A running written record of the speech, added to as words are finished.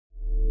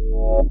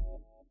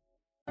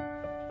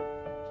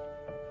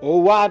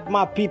Alright,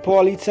 my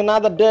people, it's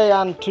another day,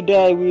 and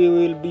today we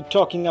will be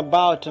talking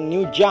about a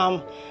new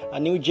jam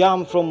from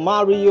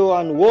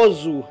Marioo and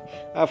Wozu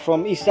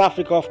from East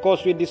Africa. Of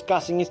course, we're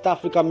discussing East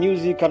Africa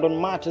music, and on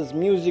Matters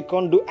Music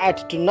on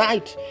Duet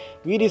tonight,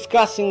 we're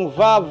discussing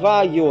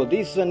Vavayo.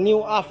 This is a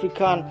new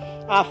African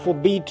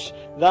Afrobeat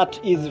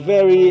that is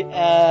very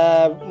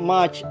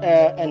much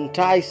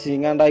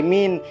enticing, and I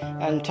mean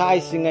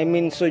enticing, I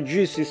mean so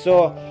juicy.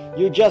 So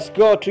you just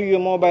go to your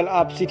mobile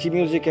app, City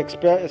Music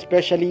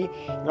especially,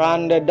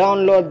 and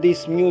download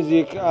this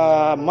music,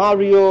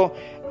 Marioo,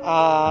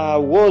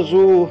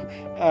 Wozu.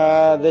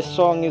 The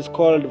song is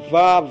called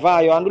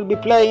Vavayo, and we'll be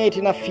playing it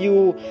in a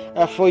few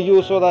for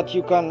you, so that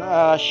you can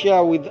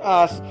share with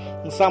us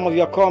in some of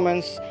your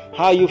comments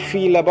how you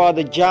feel about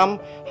the jam,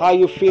 how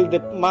you feel the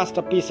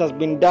masterpiece has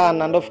been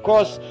done. And of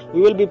course,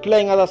 we will be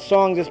playing other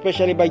songs,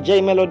 especially by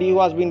J Melody, who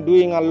has been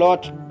doing a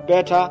lot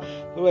better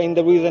in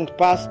the recent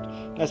past,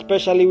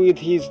 especially with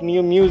his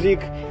new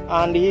music.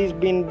 And he's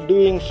been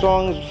doing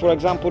songs, for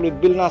example, with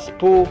Bill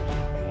Naspu.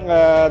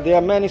 There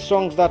are many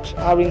songs that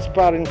are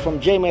inspiring from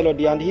J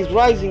Melody, and he's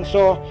rising.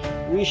 So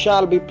we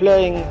shall be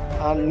playing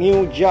a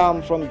new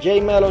jam from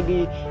J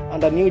Melody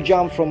and a new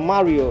jam from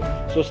Marioo.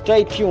 So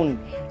stay tuned.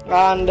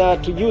 And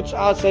to youths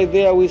outside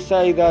there, we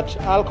say that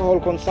alcohol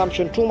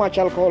consumption, too much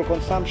alcohol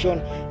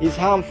consumption, is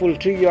harmful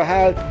to your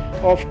health.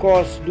 Of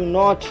course, do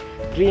not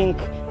drink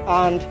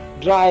and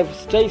drive.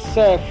 Stay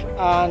safe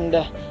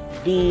and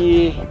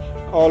be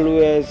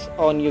always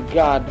on your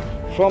guard.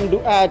 From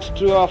Duet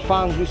to our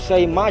fans, we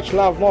say much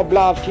love, more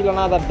love, till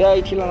another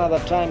day, till another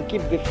time.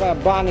 Keep the fire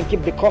burning,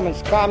 keep the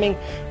comments coming,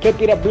 keep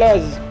it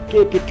ablaze,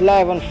 keep it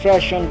live and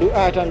fresh on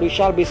Duet, and we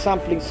shall be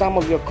sampling some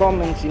of your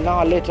comments in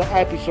our later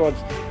episodes.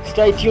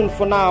 Stay tuned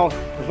for now.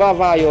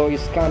 Vavayo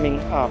is coming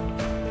up.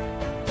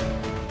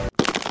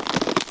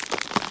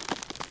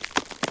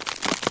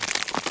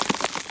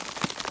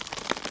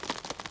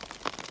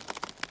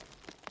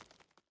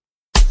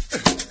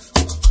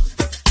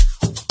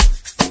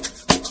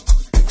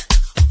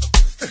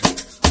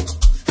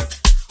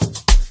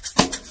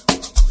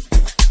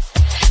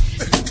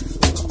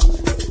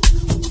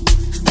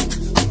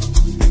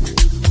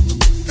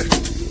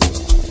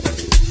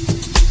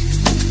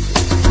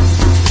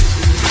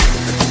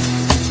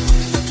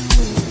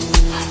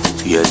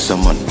 Yes,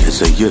 someone,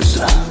 yes,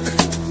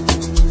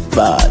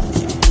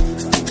 body.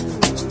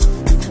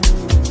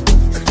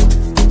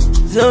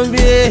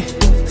 Zombie.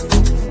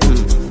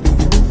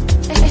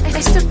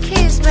 It's the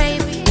kids,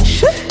 baby.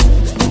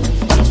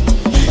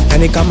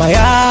 Yani kama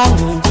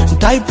yangu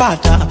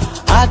nitaipata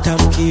hata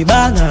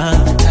mkibana.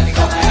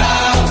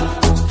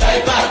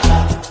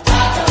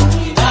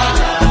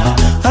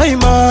 Hai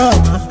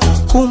mama,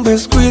 kumbe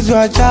squeeze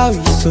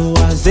wachawi so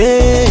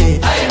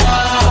wazee.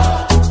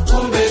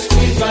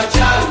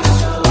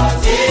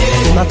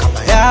 Sema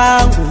kama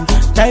yangu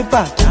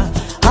taipata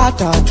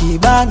hata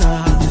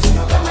kibana.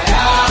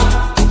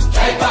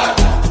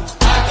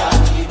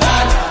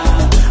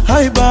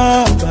 Hai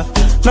baba,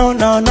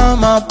 no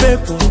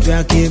mapepo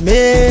ya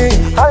kime.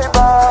 Hai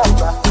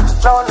baba,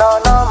 no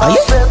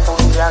mapepo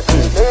ya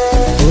kime.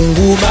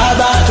 Mungu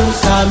Baba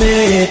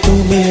tusamehe,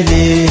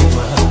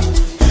 tumelewa.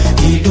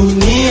 Hii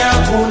dunia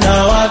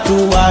kuna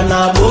watu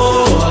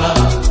wanaboa.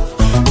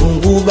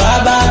 Mungu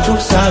Baba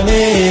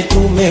tusamehe,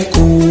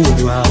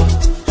 tumekunywa.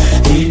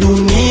 Hii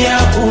dunia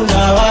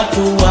kuna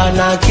watu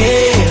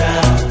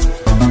wanakera.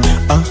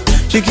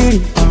 Chikiri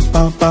pa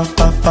pa pa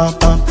pa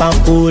pa pa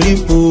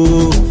polipo.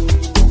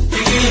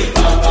 Chikiri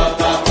pa pa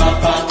pa pa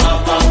pa pa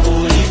pa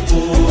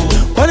polipo.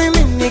 Kwani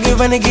mimi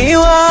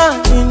nikifanikiwa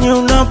ninyi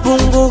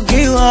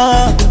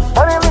unapungukiwa?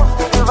 Kwani mimi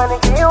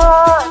nikifanikiwa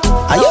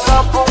ninyi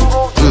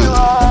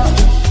unapungukiwa?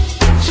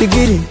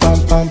 Chikiri pa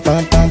pa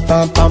pa pa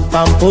pa pa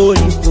pa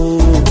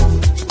polipo.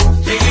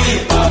 Chikiri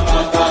pa pa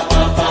pa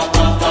pa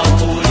pa pa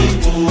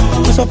polipo.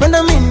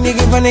 Usipenda mimi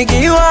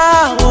nikifanikiwa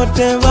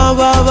wote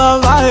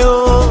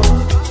Vavayo.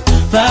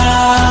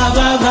 Vavayo.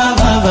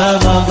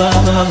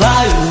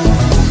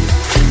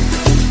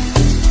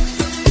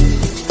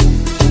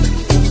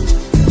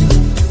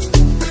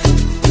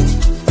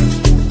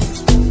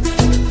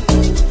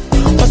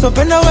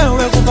 Usipenda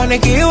wewe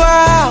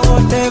kufanikiwa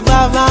wote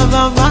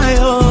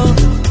Vavayo.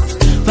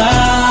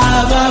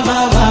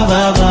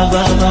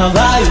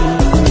 Vavayo.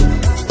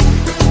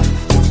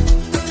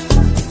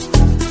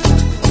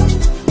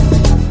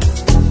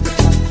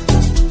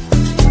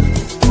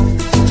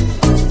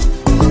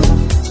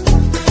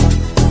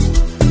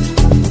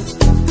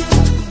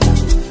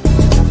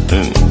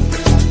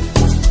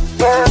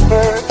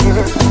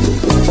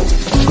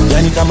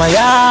 Yani kama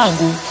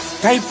yangu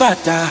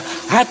taipata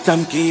hata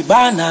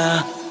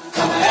mkibana.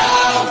 Kama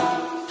yangu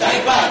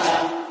taipata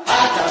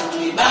hata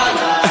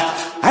mkibana.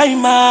 Hai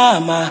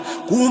mama,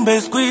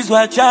 kumbe squeeze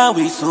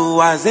wachawi so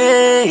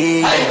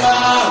wazee. Hai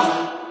mama,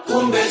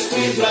 kumbe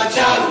squeeze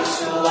wachawi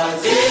so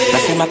wazee.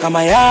 Nasema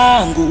kama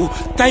yangu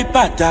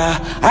taipata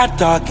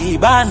hata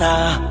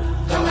wakibana.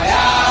 Kama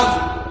yangu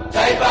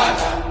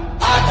taipata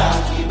hata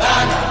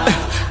wakibana.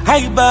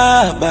 Hai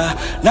baba,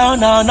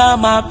 naona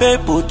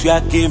mapepo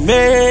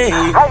tuyakemee.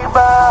 Hai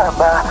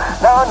baba,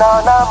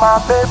 naona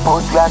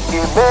mapepo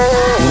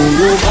tuyakemee.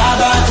 Mungu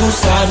Baba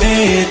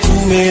tusamehe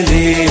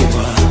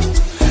tumelewa.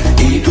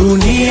 Hii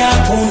dunia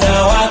kuna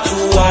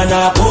watu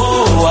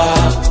wanapoa.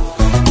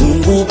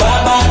 Mungu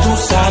Baba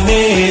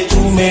tusamehe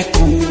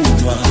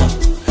tumekunywa.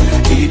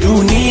 Hii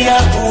dunia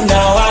kuna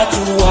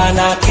watu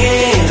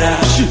wanakera.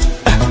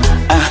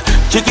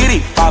 Chikiri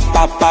pa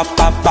pa pa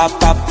pa pa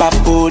pa pa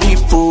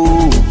poripo.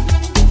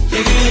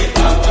 Chikiri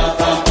pa pa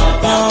pa pa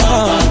pa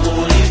pa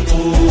poripo.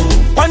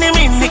 Kwani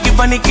mimi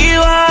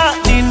nikifanikiwa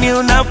nini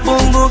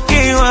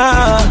unapungukiwa?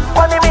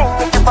 Kwani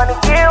mimi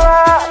nikifanikiwa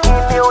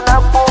nini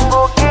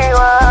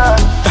unapungukiwa?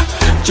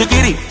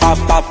 Chikiri pa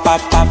pa pa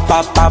pa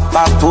pa pa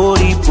pa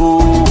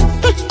poripo.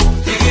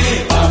 Chikiri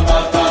pa pa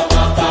pa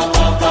pa pa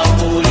pa pa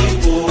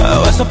poripo.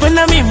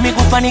 Wasopenda mimi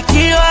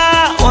kufanikiwa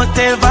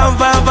wote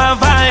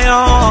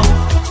vayo.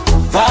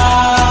 Va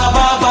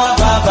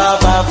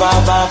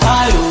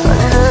yo.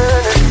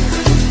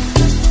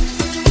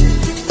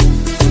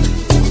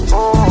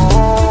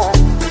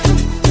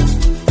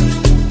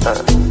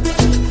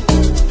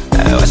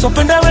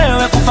 Wasopenda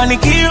wewe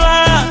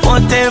kufanikiwa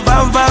wote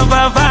va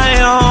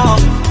yo.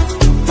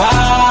 Va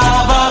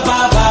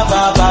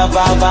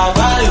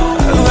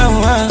yo.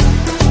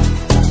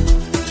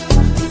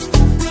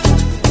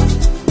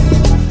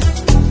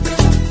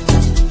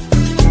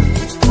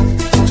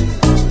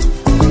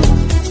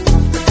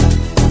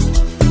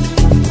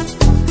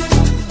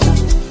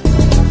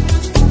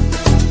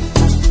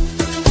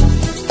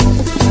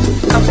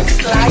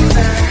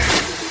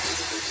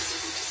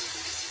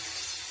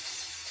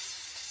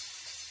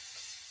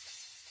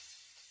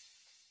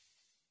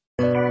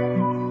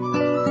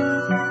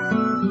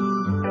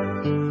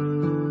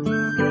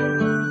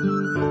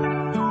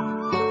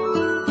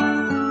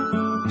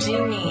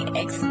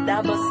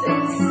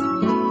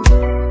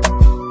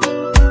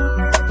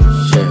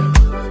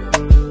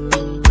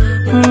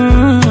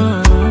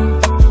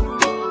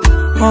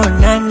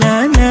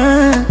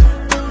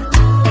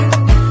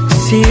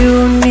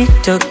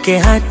 Toke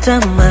hata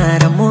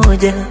mara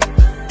moja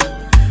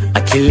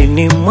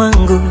akilini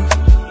mwangu,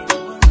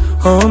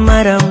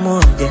 mara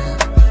moja.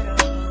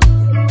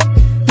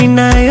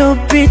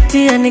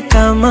 Ninayopitia ni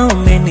kama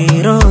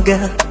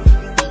umeniroga.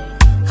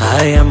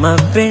 Haya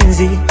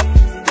mapenzi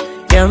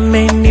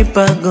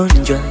yamenipa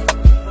gonjwa,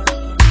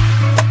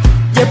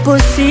 japo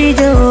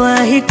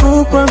sijawahi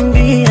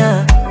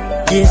kukwambia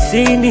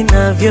jinsi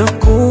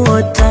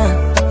ninavyokuota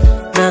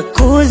na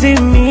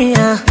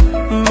kuzimia.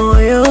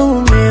 Moyo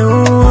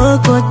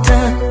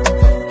umeuokota.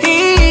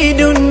 Hii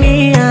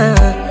dunia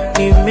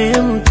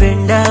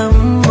nimempenda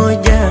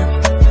mmoja.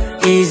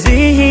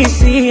 Hizi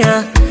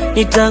hisia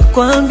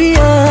nitakwambia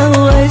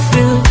how I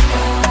feel.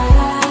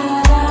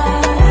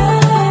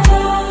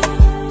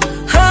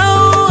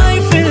 How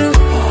I feel.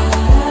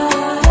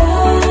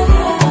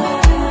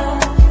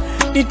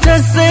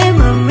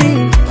 Nitasema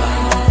mimi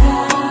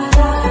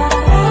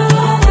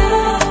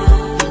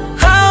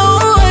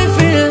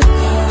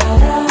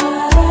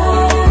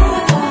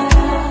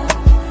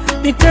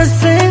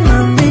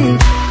nitasema mimi.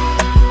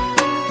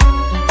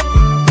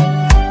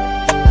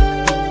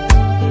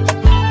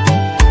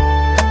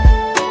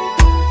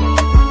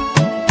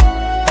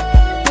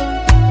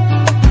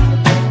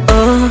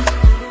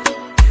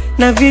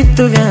 Na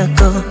vitu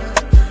vyako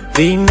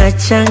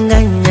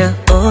vinachanganya.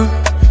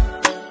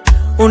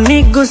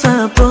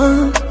 Unigusapo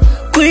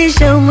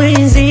kuisha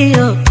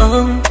mwenzio.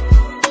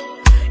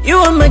 You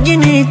are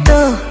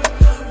maginito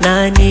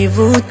na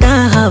nivuta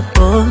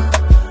hapo.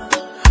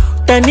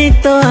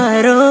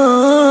 Tanitoa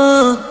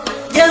roho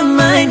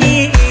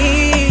jamani,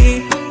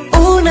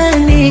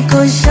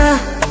 unanikosha,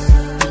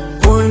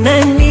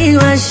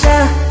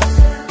 unaniwasha,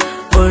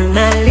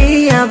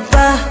 unalia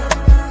pa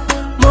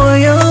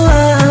moyo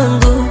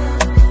wangu.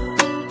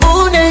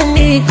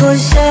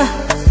 Unanikosha,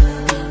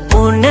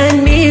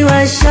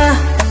 unaniwasha,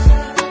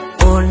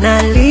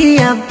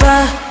 unalia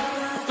pa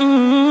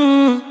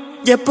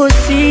japo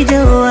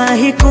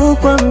sijawahi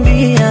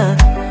kukwambia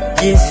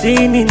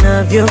jinsi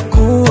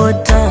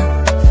ninavyokuota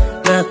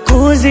na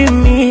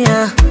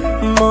kuzimia.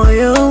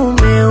 Moyo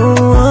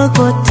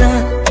umeuokota.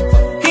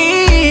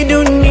 Hii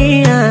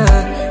dunia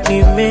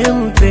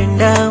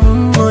nimempenda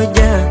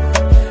mmoja.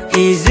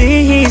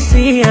 Hizi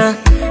hisia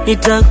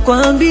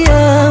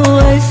nitakwambia how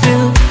I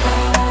feel.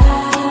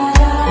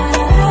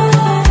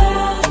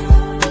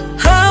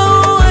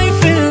 How I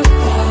feel.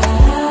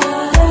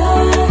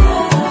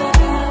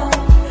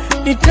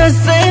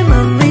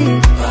 Nitasema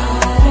mimi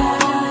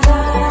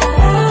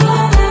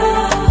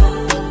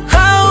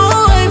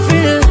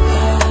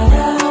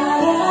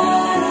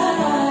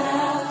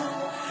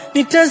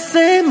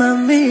nitasema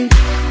mimi.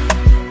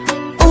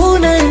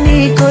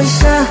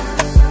 Unanikosha,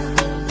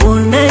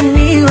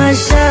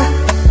 unaniwasha,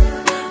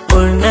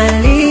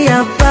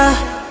 unalia pa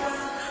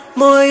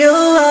moyo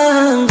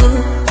wangu.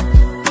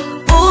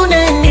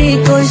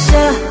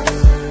 Unanikosha,